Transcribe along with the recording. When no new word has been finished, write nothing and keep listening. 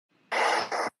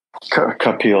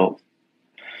Kapil,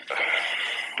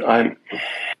 I'm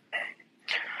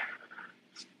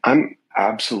I'm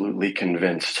absolutely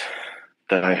convinced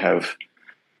that I have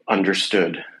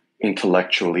understood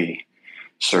intellectually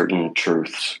certain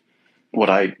truths. What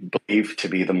I believe to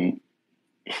be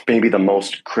maybe the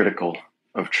most critical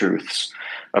of truths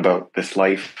about this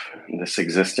life, this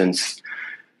existence,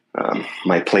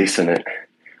 my place in it.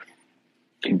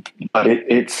 But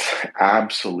it's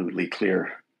absolutely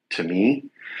clear to me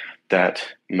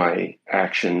that my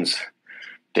actions,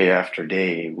 day after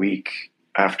day, week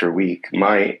after week,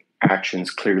 my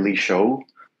actions clearly show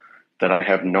that I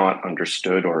have not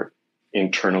understood or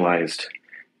internalized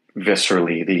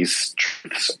viscerally these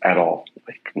truths at all,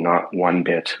 like not one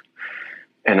bit.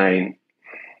 And I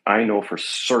know for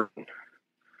certain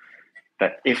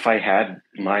that if I had,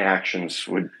 my actions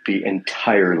would be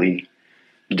entirely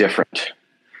different.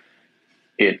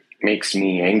 It makes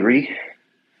me angry,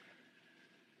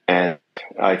 and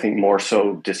I think more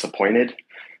so disappointed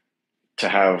to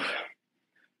have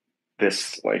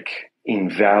this like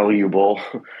invaluable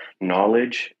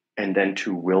knowledge and then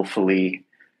to willfully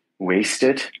waste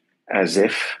it as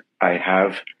if I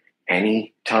have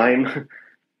any time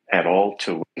at all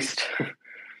to waste.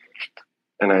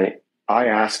 And I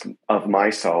ask of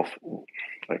myself,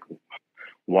 like,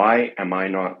 why am I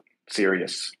not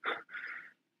serious?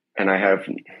 And I have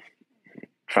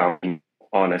found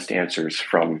honest answers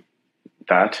from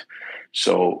that.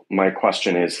 So my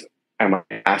question is, am I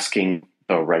asking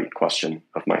the right question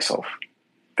of myself?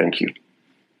 Thank you.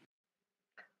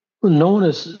 No one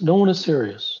is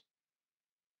serious.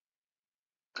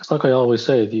 It's like I always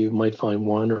say, you might find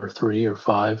one or three or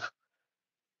five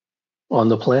on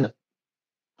the planet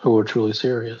who are truly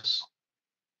serious.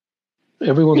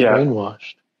 Everyone's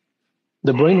brainwashed.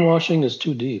 The brainwashing is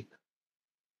too deep.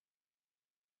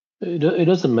 It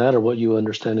doesn't matter what you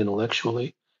understand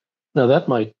intellectually. Now that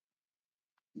might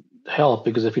help,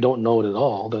 because if you don't know it at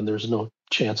all, then there's no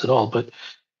chance at all. But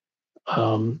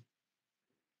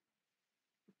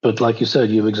like you said,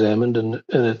 you've examined, and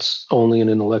it's only an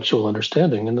intellectual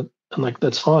understanding, and like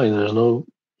that's fine. There's no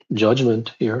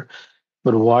judgment here.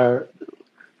 But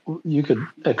you could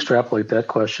extrapolate that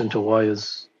question to why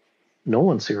is no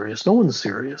one serious? No one's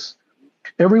serious.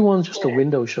 Everyone's just a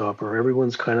window shopper.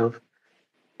 Everyone's kind of,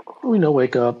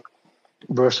 wake up,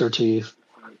 brush their teeth,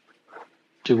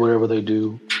 do whatever they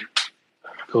do,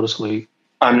 go to sleep.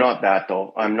 I'm not that,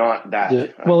 though. I'm not that. Yeah.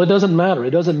 Well, it doesn't matter.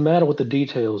 It doesn't matter what the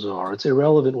details are. It's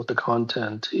irrelevant what the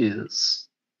content is.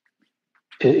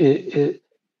 It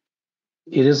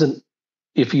isn't.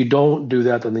 If you don't do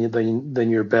that, then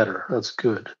you're better. That's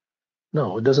good.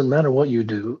 No, it doesn't matter what you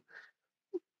do.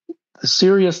 The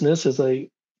seriousness is a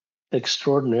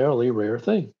extraordinarily rare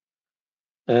thing,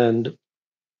 and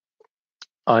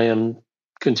I am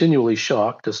continually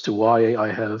shocked as to why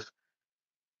I have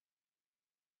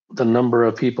the number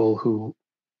of people who,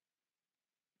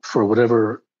 for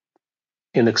whatever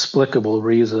inexplicable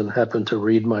reason, happen to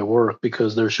read my work,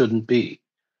 because there shouldn't be.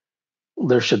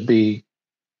 There should be,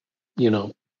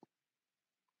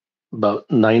 about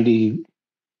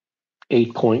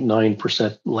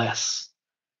 98.9% less,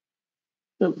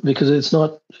 because it's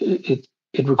not. It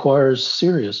requires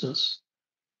seriousness.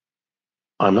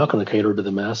 I'm not going to cater to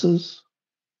the masses.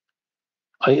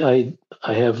 I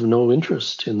have no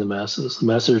interest in the masses.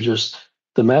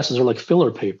 The masses are like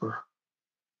filler paper.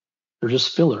 They're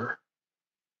just filler.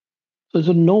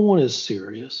 So no one is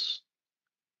serious,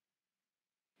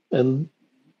 and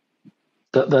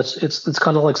it's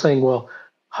kind of like saying, well,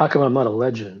 how come I'm not a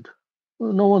legend?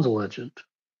 Well, no one's a legend.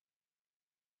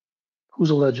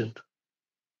 Who's a legend?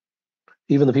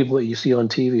 Even the people that you see on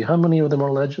TV, how many of them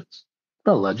are legends?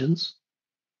 Not legends.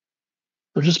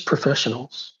 They're just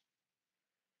professionals.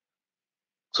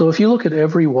 So if you look at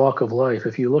every walk of life,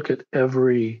 if you look at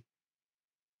every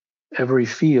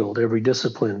field, every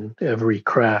discipline, every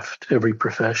craft, every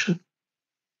profession,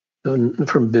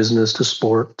 from business to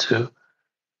sport to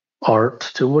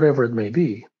art to whatever it may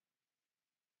be,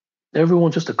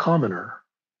 everyone's just a commoner.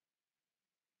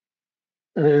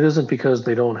 And it isn't because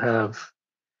they don't have,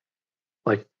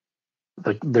 like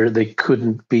they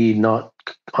couldn't be not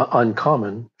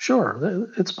uncommon. Sure,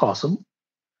 it's possible.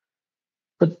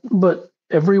 But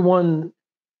everyone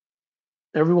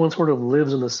sort of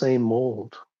lives in the same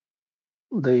mold.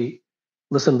 They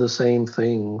listen to the same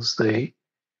things.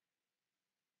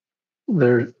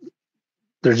 They're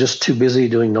just too busy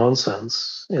doing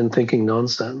nonsense and thinking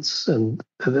nonsense. And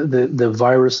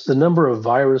the number of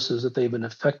viruses that they've been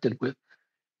affected with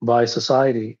by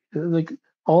society, like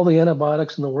all the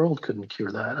antibiotics in the world couldn't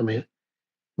cure that. I mean,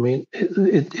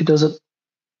 it doesn't.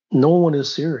 no one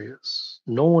is serious.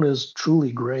 No one is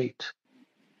truly great.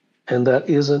 And that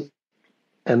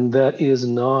is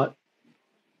not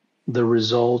the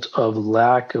result of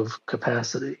lack of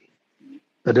capacity.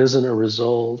 That isn't a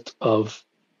result of,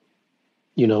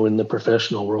 in the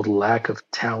professional world, lack of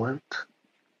talent.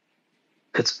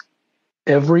 It's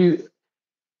every,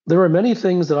 there are many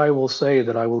things that I will say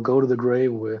that I will go to the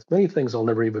grave with, many things I'll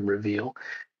never even reveal.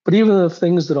 But even the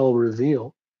things that I'll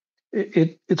reveal,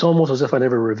 it's almost as if I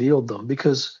never revealed them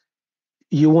because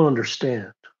you won't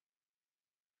understand.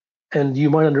 And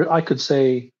I could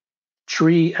say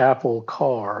tree, apple,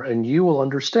 car, and you will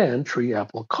understand tree,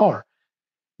 apple, car.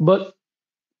 But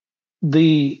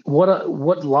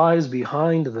what lies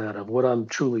behind that of what I'm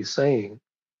truly saying,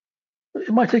 it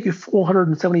might take you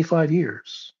 475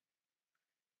 years.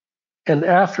 And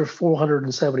after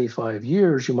 475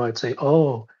 years, you might say,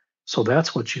 oh, so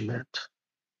that's what you meant.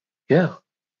 Yeah.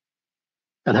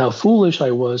 And how foolish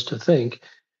I was to think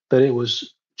that it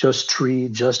was just tree,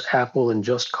 just apple, and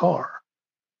just car.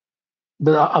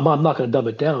 But I'm not going to dumb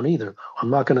it down either. I'm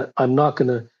not going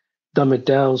to dumb it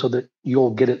down so that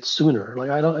you'll get it sooner. Like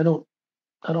I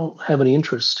don't have any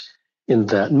interest in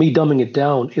that. Me dumbing it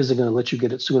down isn't going to let you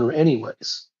get it sooner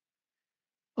anyways.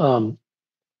 Um,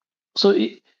 so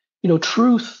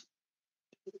truth.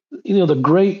 The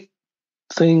great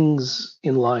things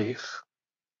in life,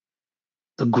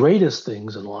 the greatest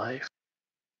things in life,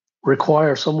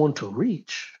 require someone to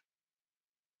reach.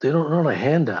 They're not a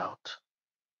handout.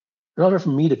 They're not for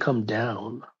me to come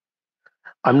down.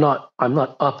 I'm not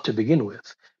up to begin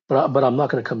with, but I'm not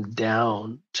going to come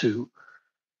down to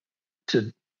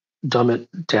dumb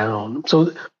it down.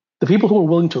 So the people who are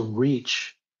willing to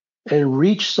reach and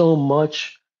reach so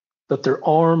much that their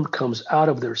arm comes out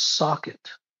of their socket,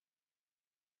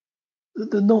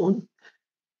 no,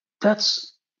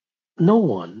 that's no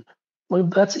one. Like,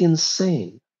 that's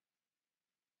insane.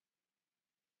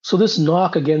 So this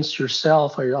knock against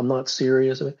yourself, I'm not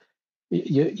serious. I mean,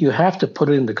 you have to put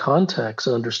it into context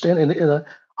and understand. And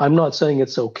I'm not saying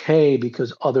it's okay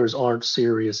because others aren't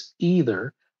serious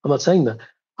either. I'm not saying that.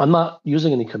 I'm not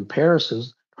using any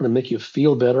comparisons trying to make you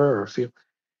feel better or feel.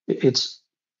 It's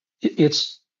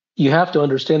you have to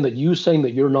understand that you saying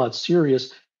that you're not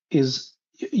serious is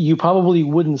you probably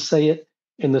wouldn't say it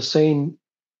in the same.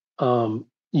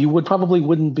 You would probably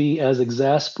wouldn't be as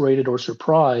exasperated or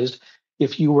surprised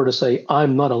if you were to say,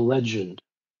 "I'm not a legend."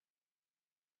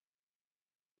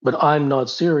 But I'm not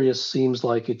serious seems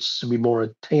like it should be more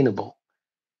attainable.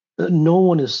 No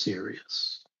one is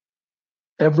serious.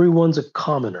 Everyone's a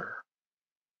commoner.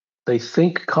 They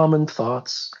think common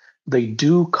thoughts. They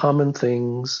do common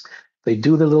things. They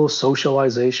do their little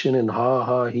socialization and ha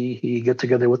ha he get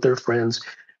together with their friends,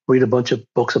 read a bunch of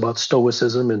books about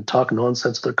stoicism and talk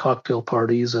nonsense at their cocktail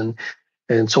parties and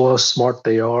so how smart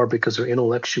they are because they're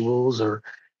intellectuals or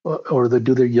they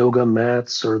do their yoga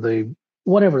mats or they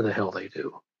whatever the hell they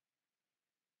do.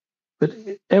 But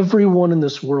everyone in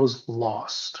this world is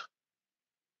lost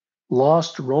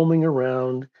roaming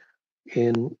around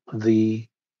in the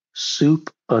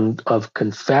soup of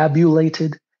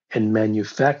confabulated and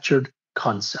manufactured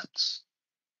concepts.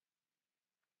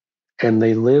 And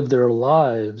they live their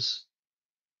lives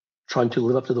trying to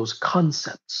live up to those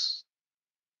concepts.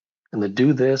 And they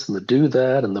do this and they do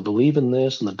that and they believe in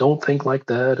this and they don't think like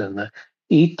that and they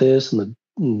eat this and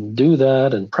they do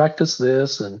that and practice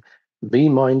this and be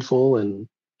mindful and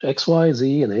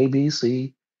XYZ and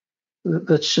ABC.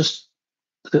 That's just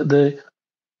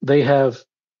they have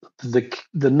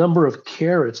the number of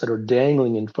carrots that are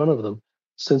dangling in front of them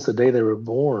since the day they were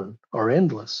born are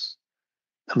endless,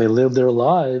 and they live their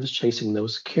lives chasing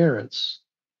those carrots.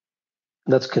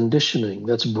 And that's conditioning.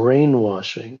 That's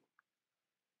brainwashing.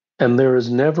 And there has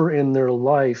never in their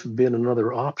life been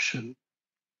another option.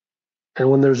 And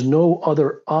when there's no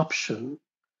other option,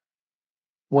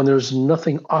 when there's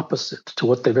nothing opposite to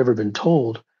what they've ever been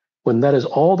told, when that is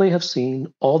all they have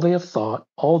seen, all they have thought,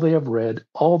 all they have read,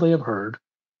 all they have heard,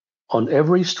 on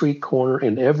every street corner,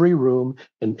 in every room,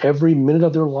 in every minute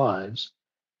of their lives,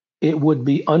 it would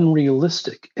be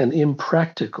unrealistic and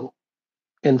impractical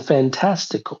and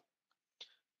fantastical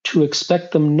to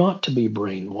expect them not to be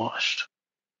brainwashed.